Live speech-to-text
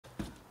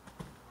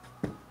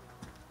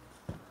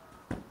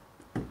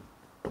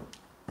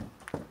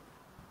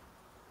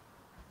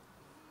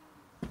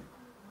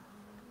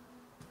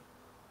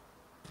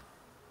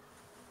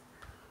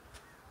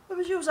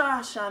who's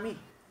our Sammy?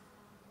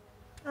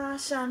 Our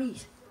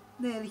Sammy's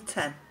nearly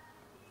 10.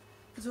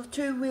 He's got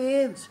 2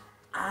 wings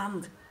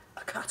and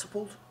a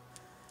catapult.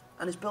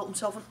 And he's built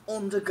himself an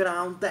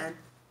underground den.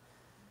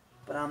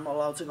 But I'm not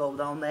allowed to go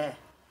down there.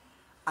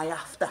 I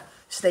have to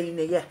stay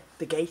near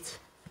the gate.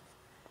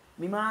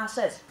 My ma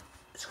says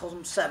it's because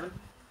I'm 7,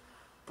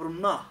 but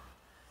I'm not.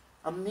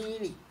 I'm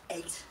nearly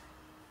 8.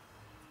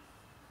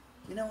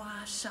 You know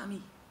our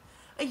Sammy?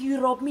 Hey,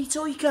 you robbed me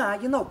toy car,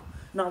 you know.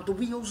 Now the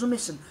wheels are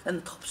missing and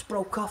the top's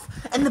broke off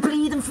and the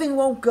bleeding thing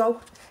won't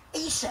go.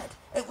 He said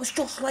it was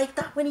just like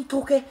that when he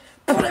took it,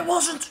 but it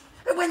wasn't.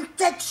 It went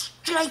dead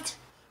straight.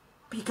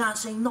 But you can't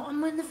say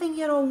nothing when they think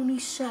you're only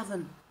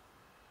 7.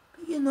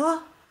 But you're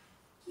not.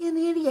 You're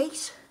nearly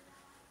 8.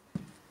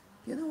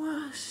 You know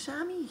our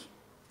Sammy?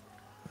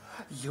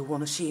 You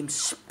want to see him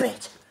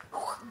spit?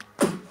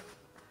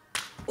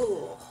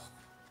 Oh,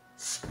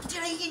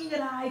 straight in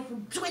your eye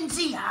from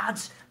 20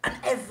 yards, and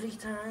every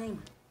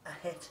time I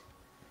hit,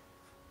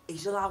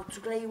 he's allowed to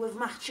play with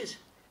matches,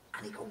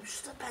 and he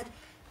goes to bed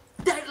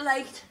dead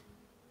late.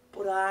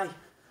 But I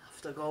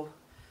have to go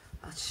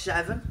at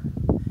 7,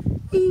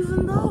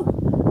 even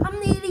though I'm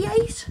nearly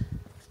 8.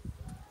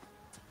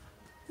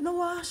 You know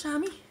what,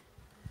 Sammy?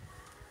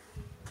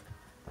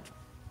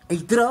 He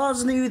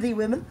draws nudie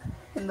women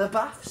in the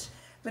baths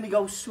when he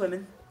goes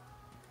swimming,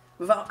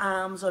 without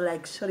arms or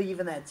legs or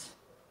even heads.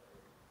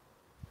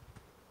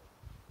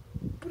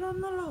 But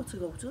I'm not allowed to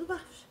go to the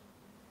baths.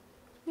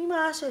 My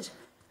ma says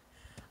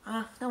I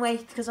have to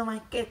wait because I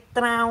might get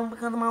drowned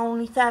because I'm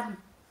only 7.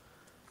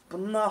 But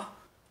no,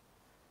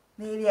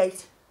 nearly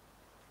 8.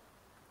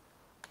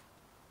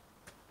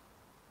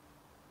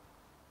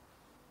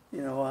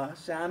 You know what,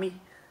 Sammy?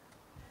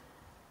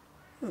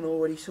 I know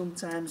what he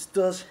sometimes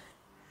does.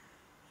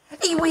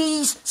 He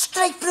wheezed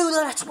straight through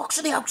the letterbox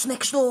of the house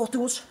next door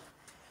to us.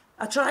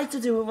 I tried to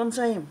do it one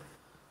time,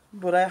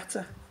 but I had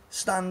to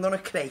stand on a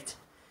crate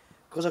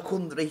because I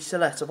couldn't reach the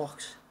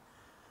letterbox.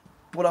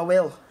 But I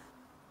will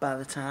by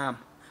the time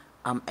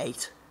I'm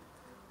 8.